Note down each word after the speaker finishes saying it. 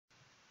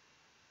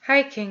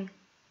Hiking.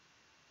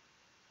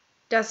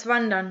 Das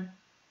Wandern.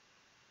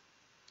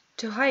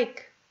 To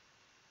hike.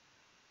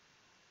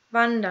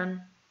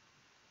 Wandern.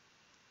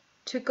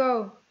 To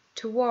go,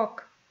 to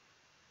walk.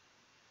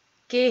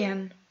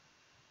 Gehen.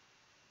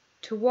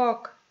 To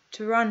walk,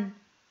 to run.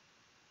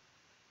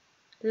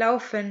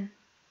 Laufen.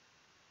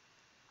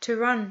 To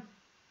run.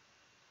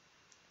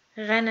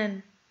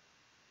 Rennen.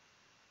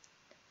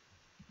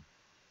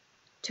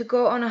 To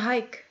go on a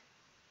hike.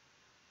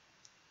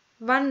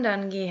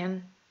 Wandern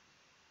gehen.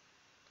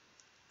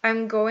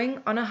 I'm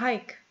going on a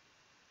hike.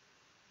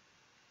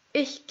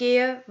 Ich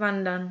gehe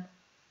wandern.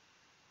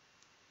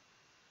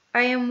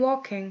 I am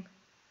walking.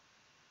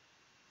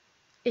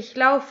 Ich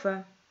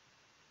laufe.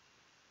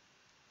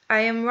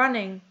 I am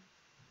running.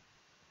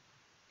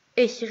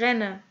 Ich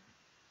renne.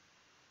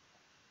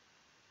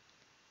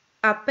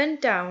 Up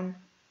and down.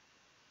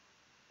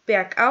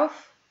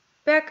 Bergauf,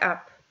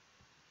 bergab.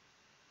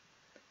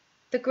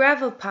 The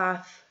gravel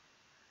path.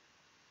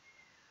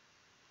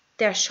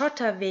 Der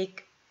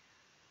Schotterweg.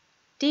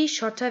 Die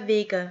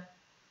Schotterwege.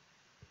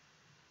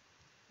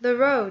 The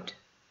road.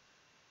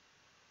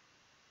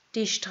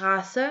 Die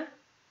Straße.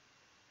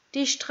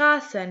 Die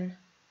Straßen.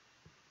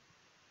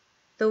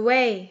 The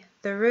way,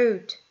 the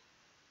route.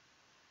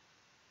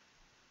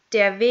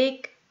 Der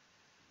Weg,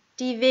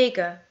 die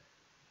Wege.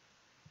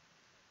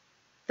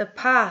 The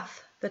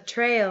path, the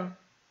trail.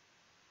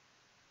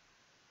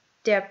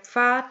 Der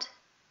Pfad,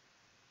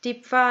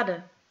 die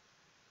Pfade.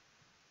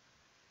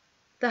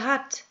 The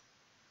hut.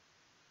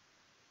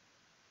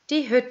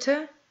 Die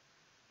Hütte,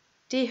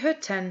 die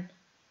Hütten.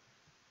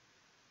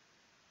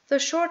 The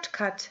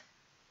shortcut.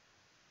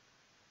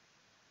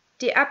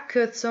 Die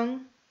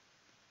Abkürzung,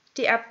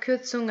 die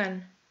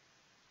Abkürzungen.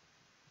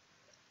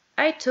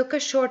 I took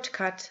a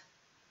shortcut.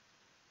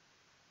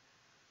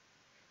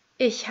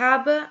 Ich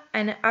habe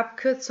eine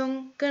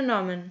Abkürzung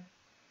genommen.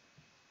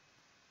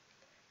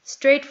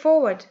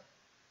 Straightforward.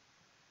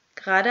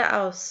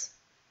 Geradeaus.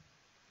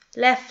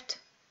 Left.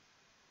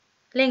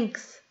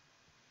 Links.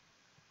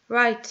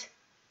 Right.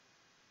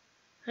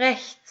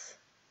 Rechts.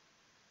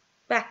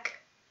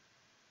 Back.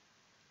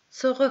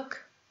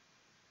 Zurück.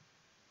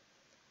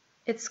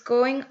 It's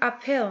going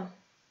uphill.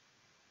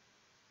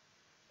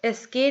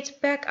 Es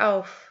geht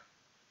bergauf,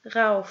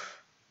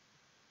 rauf.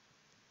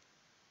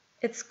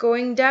 It's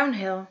going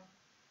downhill.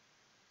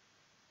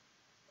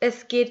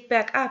 Es geht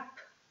bergab,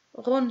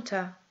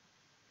 runter.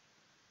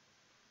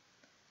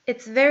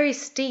 It's very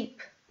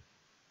steep.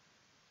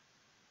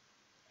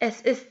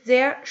 Es ist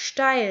sehr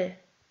steil.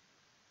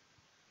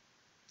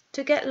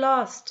 To get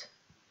lost.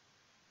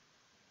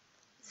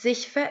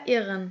 Sich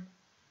verirren.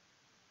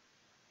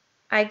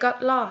 I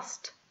got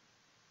lost.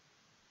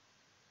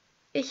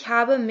 Ich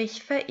habe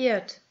mich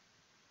verirrt.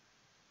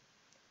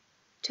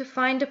 To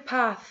find a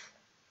path.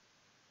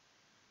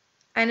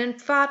 Einen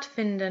Pfad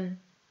finden.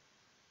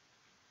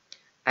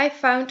 I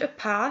found a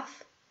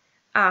path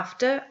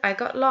after I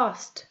got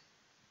lost.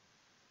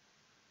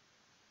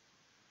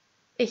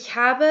 Ich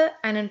habe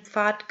einen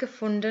Pfad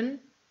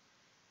gefunden,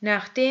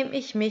 nachdem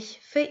ich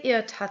mich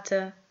verirrt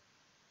hatte.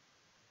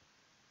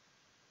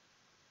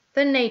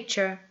 The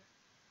nature.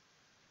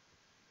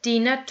 Die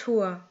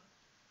Natur.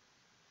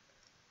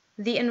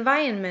 The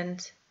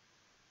environment.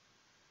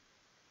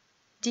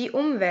 Die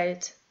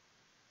Umwelt.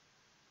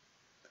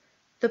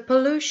 The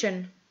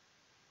pollution.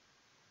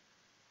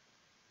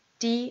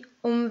 Die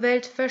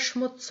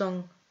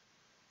Umweltverschmutzung.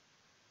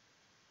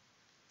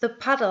 The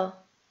puddle.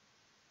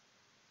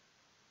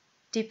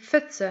 Die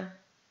Pfütze.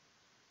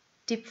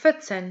 Die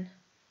Pfützen.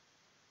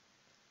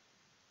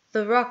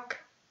 The rock.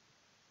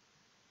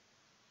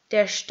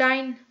 Der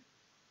Stein.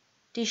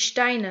 Die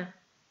Steine.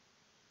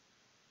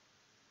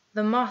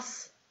 The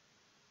moss.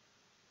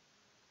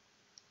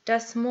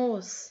 Das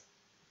Moos.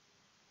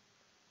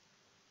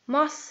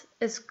 Moss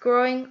is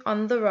growing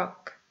on the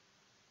rock.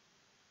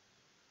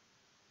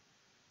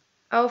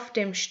 Auf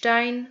dem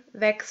Stein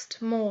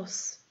wächst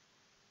Moos.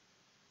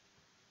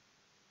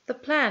 The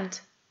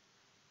plant.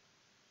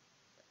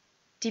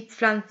 Die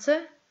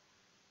Pflanze,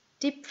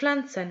 die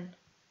Pflanzen.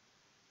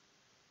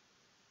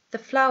 The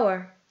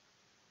flower.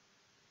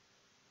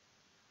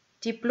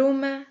 Die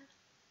Blume,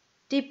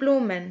 die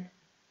Blumen.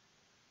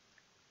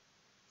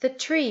 The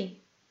tree.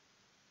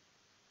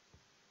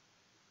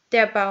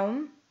 Der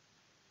Baum,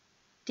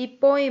 die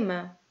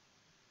Bäume.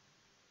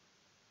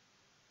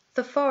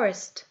 The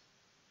forest.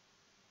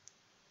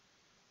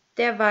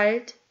 Der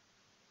Wald,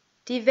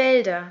 die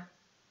Wälder.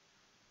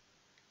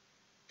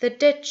 The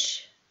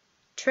ditch,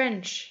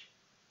 trench.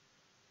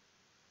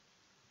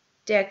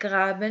 Der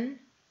Graben,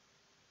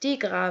 die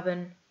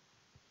Graben.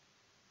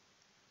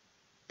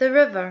 The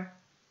river.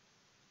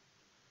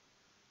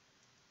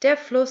 Der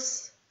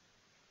Fluss,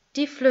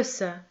 die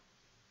Flüsse.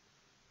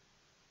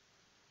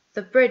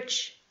 The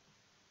bridge.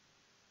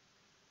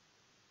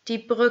 Die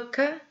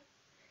Brücke,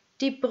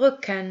 die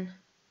Brücken.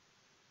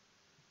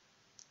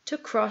 To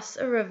cross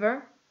a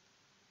river.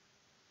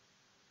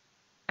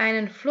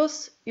 Einen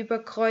Fluss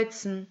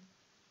überkreuzen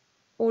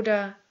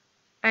oder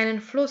einen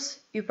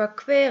Fluss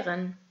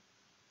überqueren.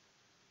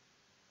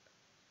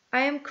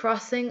 I am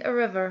crossing a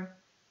river.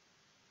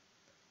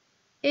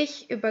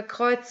 Ich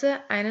überkreuze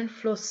einen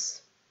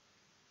Fluss.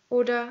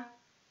 Oder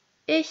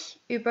ich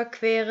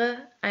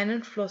überquere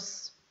einen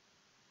Fluss.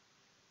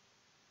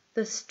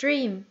 The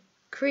stream,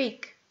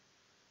 creek.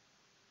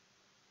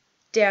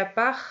 Der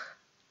Bach,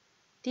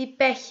 die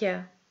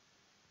Bäche.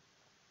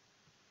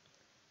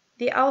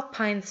 The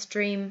Alpine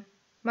stream,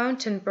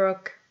 mountain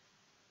brook.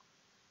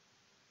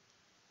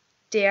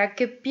 Der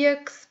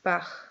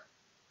Gebirgsbach,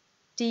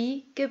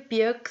 die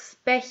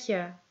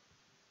Gebirgsbäche.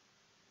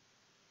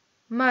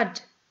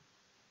 Mud.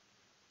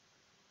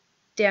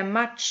 Der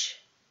Matsch,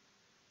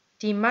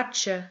 die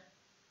Matsche,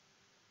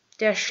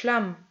 der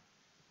Schlamm.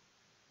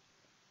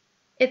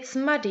 It's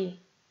muddy.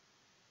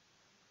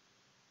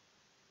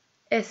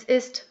 Es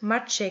ist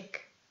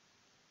matschig.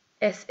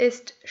 Es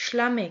ist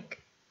schlammig.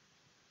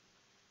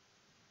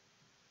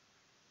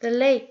 The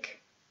lake.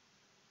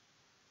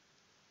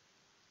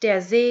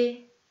 Der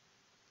See,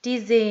 die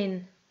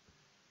Seen.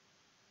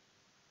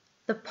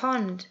 The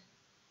pond.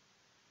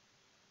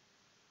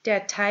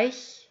 Der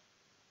Teich,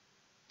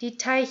 die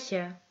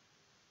Teiche.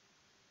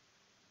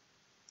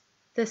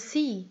 The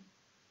sea.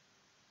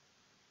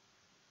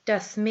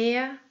 Das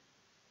Meer,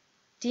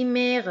 die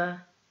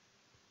Meere.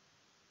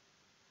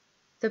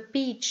 The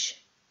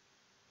beach.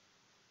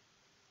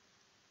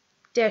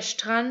 Der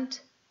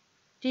Strand,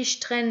 die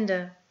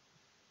Strände.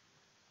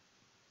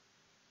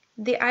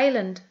 The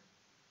island.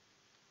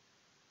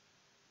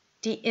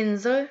 Die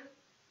Insel,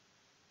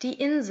 die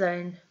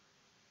Inseln.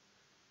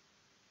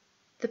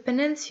 The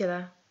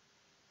peninsula.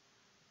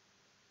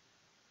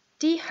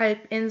 Die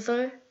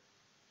Halbinsel,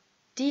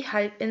 die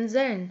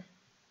Halbinseln.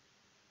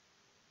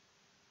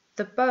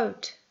 The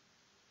boat.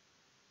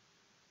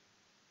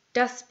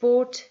 Das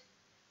Boot,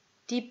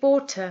 die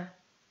Boote.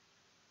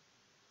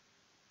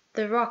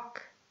 The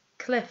rock,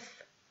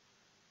 cliff.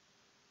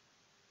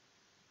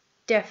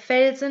 Der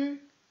Felsen,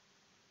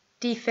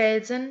 die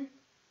Felsen.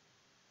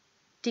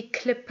 Die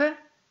Klippe,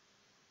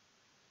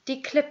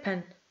 die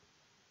Klippen.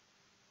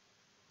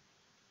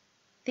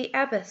 The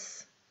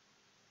abyss.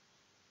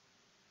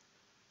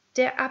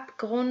 Der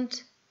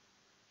Abgrund,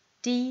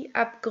 die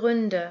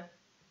Abgründe.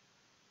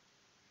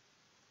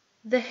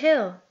 The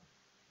hill.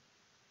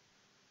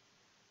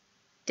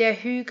 Der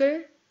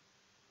Hügel,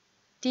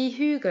 die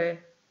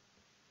Hügel.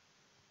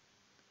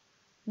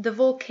 The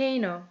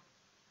volcano.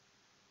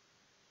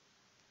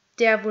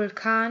 Der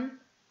Vulkan,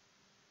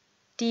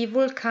 die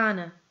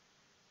Vulkane.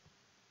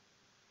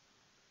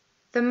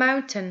 The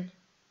mountain.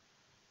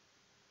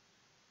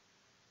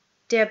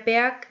 Der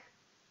Berg,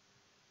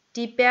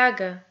 die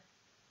Berge.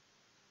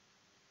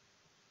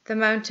 The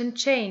mountain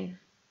chain.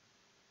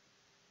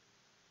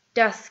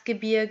 Das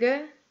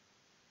Gebirge,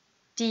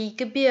 die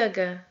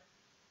Gebirge.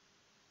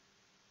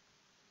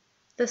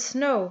 The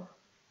snow.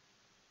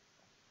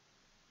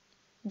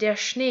 Der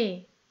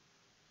Schnee.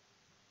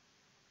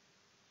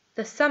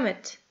 The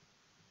summit.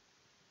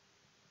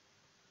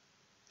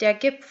 Der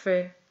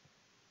Gipfel,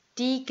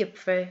 die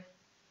Gipfel.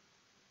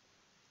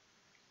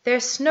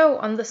 There's snow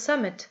on the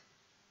summit.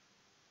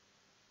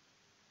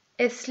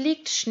 Es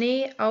liegt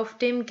Schnee auf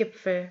dem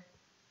Gipfel.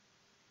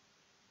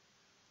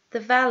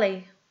 The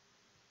valley.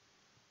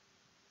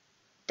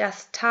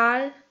 Das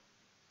Tal,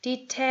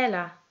 die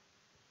Täler.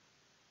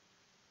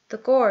 The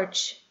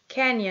gorge,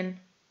 canyon.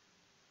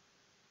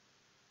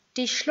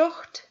 Die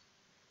Schlucht,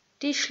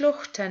 die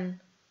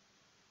Schluchten.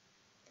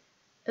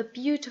 A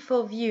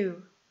beautiful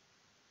view.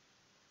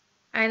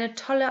 Eine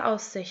tolle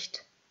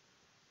Aussicht.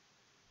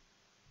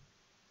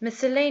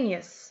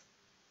 Miscellaneous.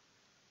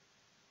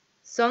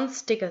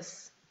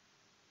 Sonstiges.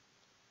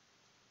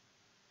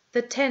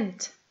 The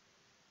tent.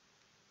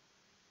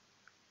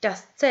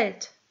 Das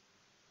Zelt.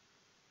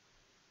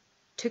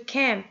 To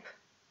camp.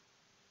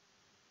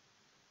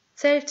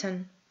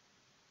 Zelten.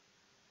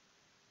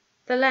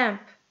 The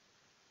lamp.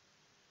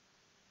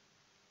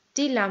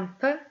 Die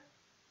Lampe.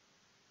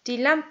 Die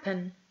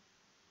Lampen.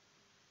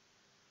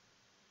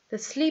 The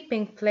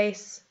sleeping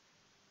place.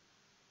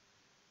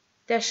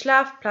 Der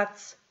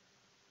Schlafplatz.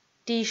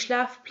 Die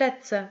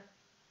Schlafplätze.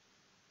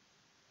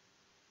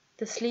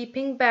 The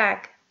sleeping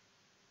bag.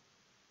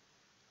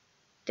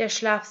 Der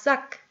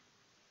Schlafsack.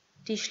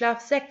 Die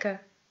Schlafsäcke.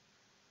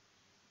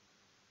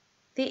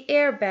 The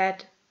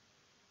airbed.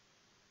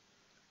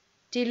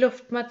 Die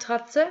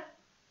Luftmatratze.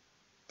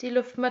 Die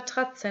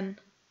Luftmatratzen.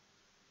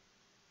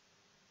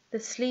 The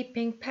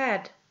sleeping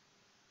pad.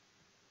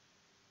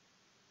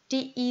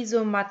 Die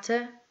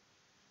Isomatte.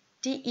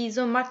 Die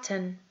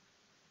Isomatten.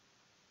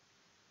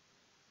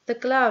 The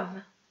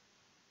glove.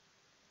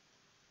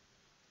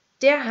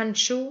 Der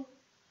Handschuh.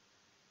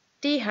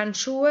 Die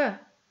Handschuhe.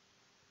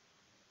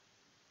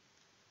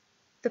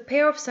 The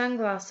pair of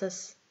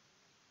sunglasses.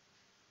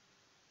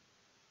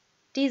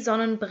 Die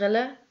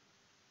Sonnenbrille.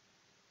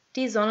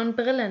 Die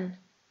Sonnenbrillen.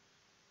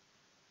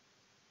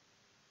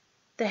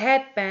 The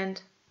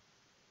headband.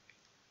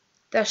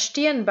 Das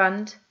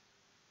Stirnband.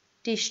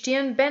 Die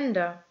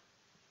Stirnbänder.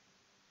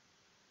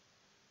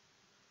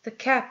 The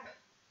cap,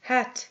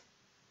 hat.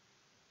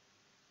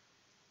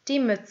 Die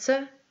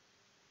Mütze.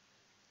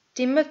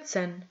 Die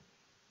Mützen.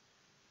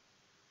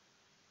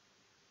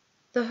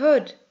 The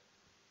hood.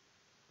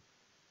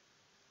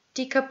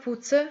 Die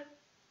Kapuze,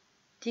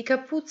 die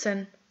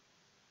Kapuzen.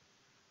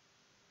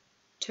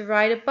 To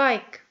ride a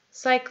bike,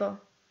 cycle.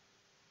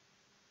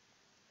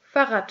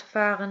 Fahrrad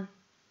fahren.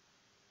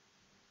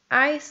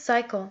 I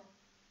cycle.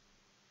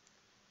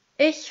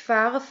 Ich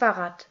fahre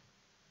Fahrrad.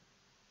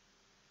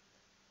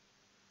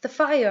 The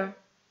fire.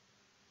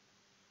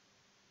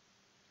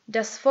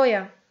 Das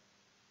Feuer.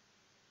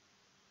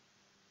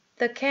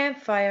 The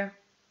campfire.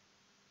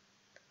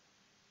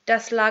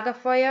 Das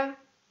Lagerfeuer.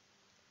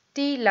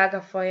 Die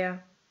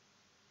Lagerfeuer.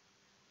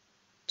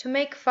 To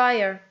make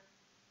fire.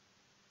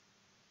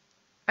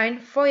 Ein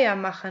Feuer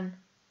machen.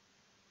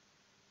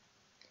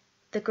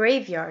 The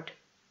graveyard.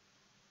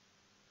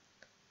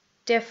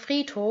 Der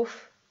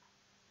Friedhof.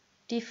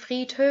 Die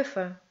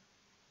Friedhöfe.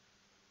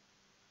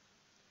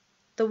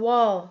 The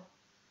wall.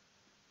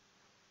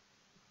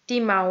 Die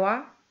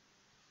Mauer.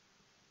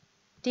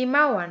 Die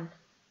Mauern.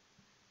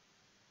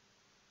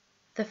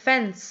 The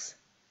fence.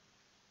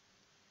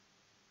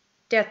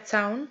 Der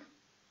Zaun.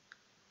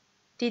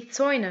 Die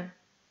Zäune.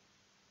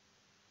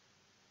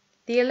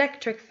 The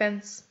electric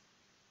fence.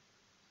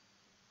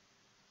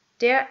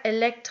 Der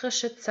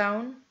elektrische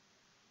Zaun.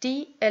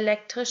 Die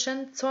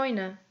elektrischen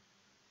Zäune.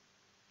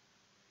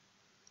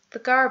 The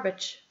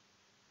garbage.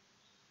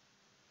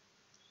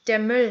 Der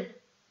Müll.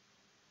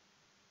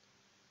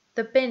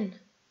 The bin.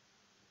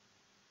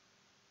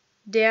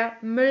 Der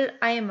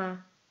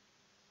Mülleimer.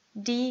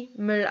 Die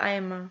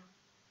Mülleimer.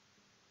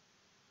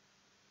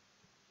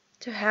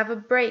 To have a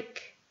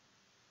break.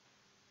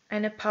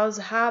 Eine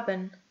Pause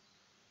haben.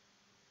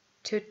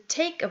 To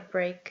take a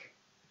break.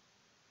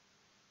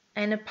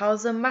 Eine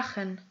Pause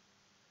machen.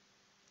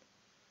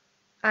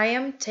 I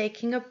am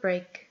taking a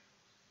break.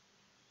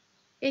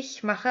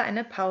 Ich mache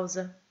eine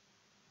Pause.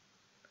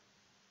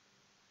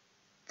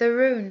 The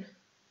ruin.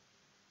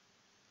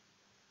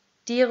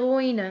 Die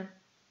Ruine.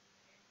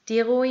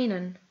 Die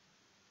Ruinen.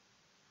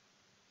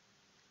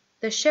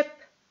 The ship.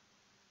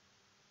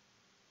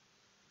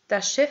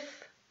 Das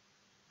Schiff.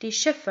 Die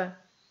Schiffe.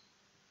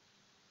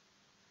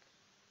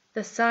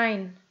 The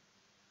sign.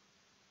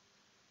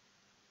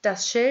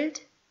 Das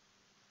Schild.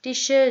 Die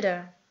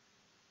Schilder.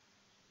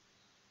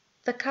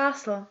 The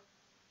castle.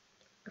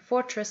 A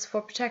fortress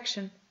for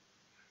protection.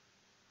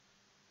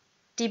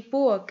 Die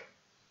Burg.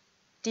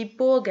 Die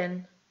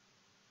Burgen.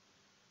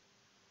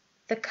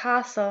 The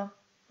castle.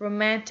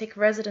 Romantic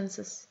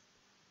residences.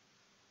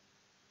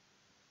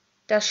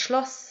 Das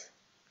Schloss.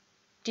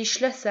 Die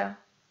Schlösser.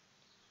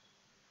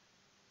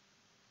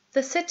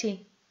 The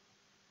city.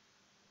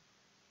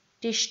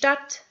 Die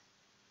Stadt.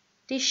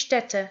 Die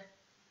Städte.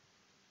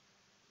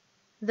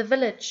 The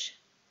village.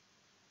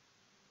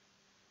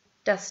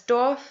 Das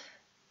Dorf.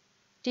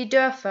 Die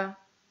Dörfer.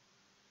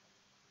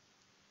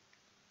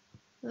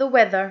 The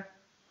weather.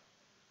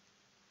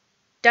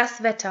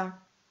 Das Wetter.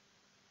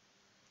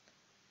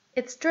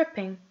 It's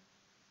dripping.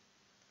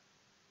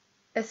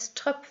 Es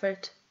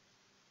tröpfelt.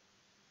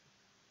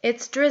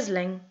 It's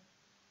drizzling.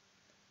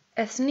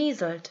 Es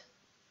nieselt.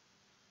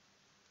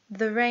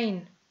 The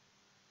rain.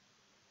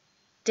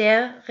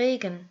 Der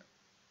Regen.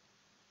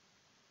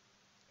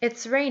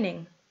 It's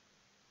raining.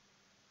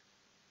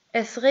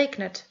 Es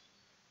regnet.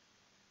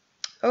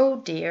 Oh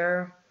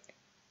dear.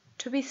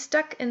 To be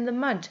stuck in the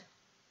mud.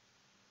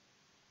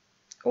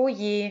 Oh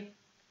je.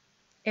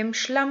 Im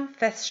Schlamm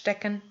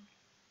feststecken.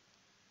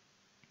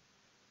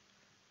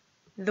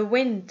 The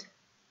wind.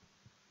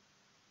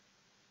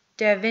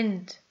 Der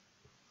Wind.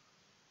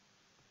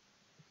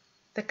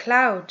 The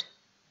cloud.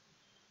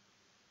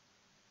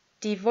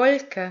 Die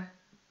Wolke.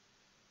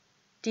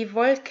 Die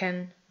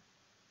Wolken.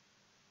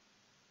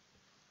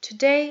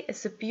 Today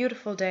is a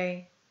beautiful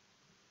day.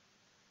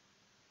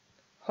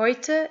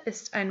 Heute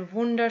ist ein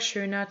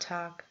wunderschöner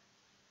Tag.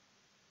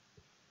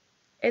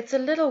 It's a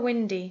little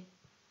windy.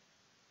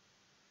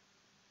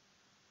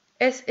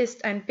 Es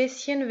ist ein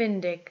bisschen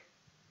windig.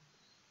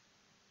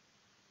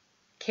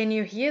 Can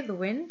you hear the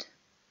wind?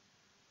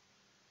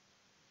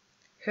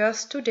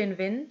 Hörst du den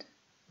Wind?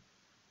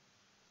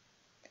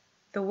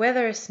 The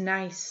weather is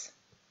nice.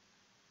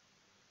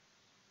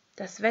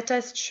 Das Wetter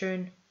ist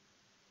schön.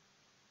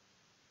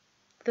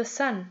 The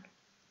sun.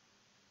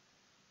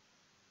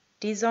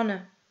 Die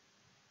Sonne.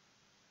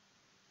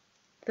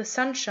 The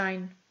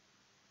sunshine.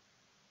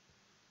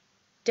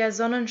 Der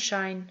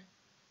Sonnenschein.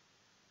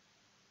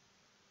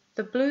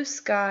 The blue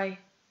sky.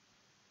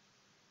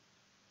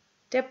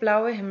 Der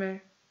blaue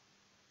Himmel.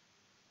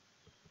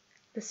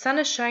 The sun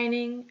is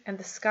shining and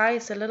the sky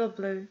is a little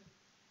blue.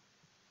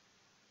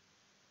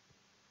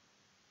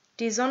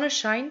 Die Sonne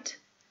scheint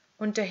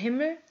und der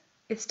Himmel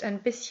ist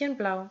ein bisschen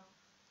blau.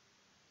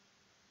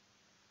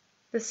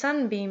 The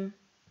sunbeam.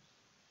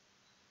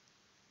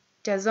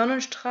 Der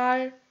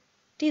Sonnenstrahl,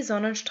 die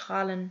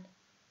Sonnenstrahlen.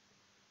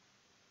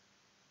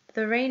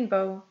 The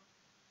rainbow.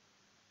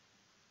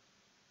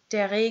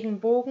 Der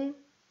Regenbogen,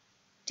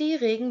 die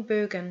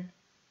Regenbögen.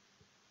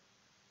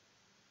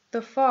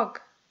 The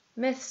fog,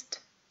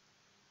 Mist.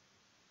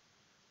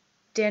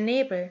 Der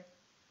Nebel.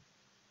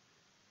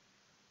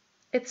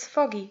 It's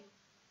foggy.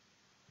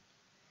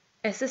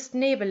 Es ist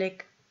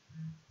nebelig.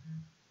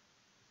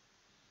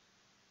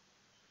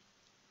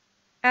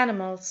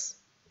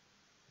 Animals.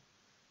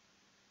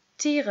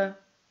 Tiere.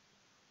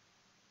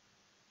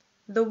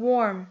 The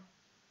worm.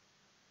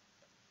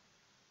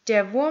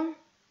 Der Wurm.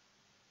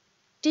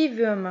 Die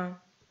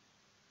Würmer.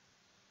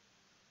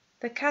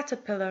 The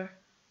caterpillar.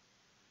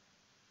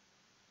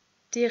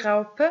 Die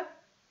Raupe.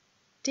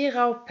 Die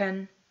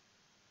Raupen.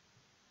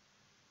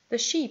 The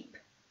sheep.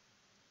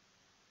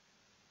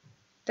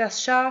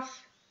 Das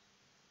Schaf.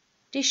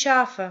 Die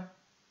Schafe.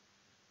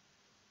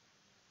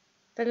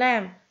 The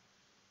lamb.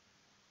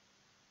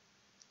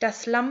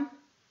 Das Lamm.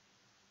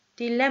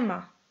 Die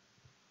Lämmer.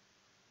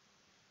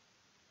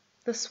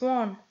 The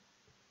swan.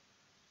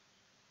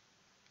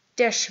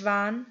 Der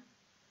Schwan.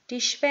 Die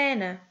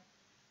Schwäne.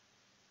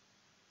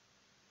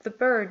 The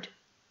bird.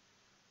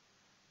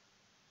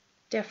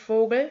 Der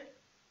Vogel.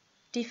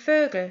 Die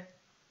Vögel.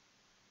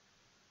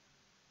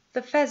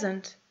 The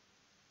pheasant.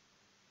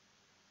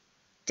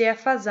 Der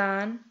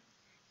Fasan.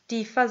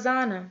 Die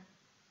Fasane.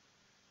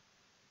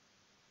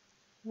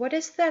 What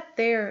is that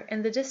there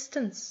in the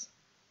distance?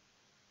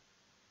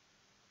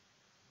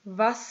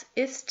 Was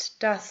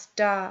ist das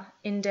da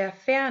in der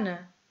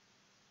Ferne?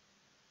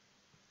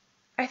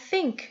 I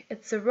think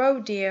it's a roe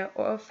deer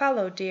or a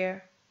fallow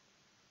deer.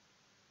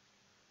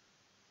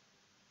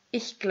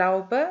 Ich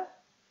glaube,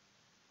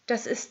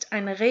 das ist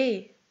ein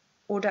Reh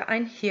oder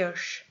ein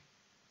Hirsch.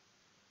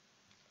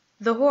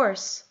 The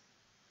horse.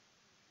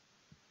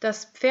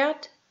 Das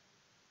Pferd,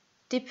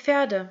 die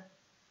Pferde.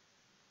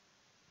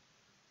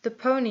 The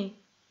pony.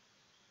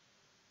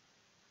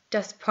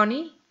 Das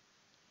Pony,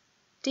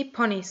 die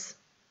Ponys.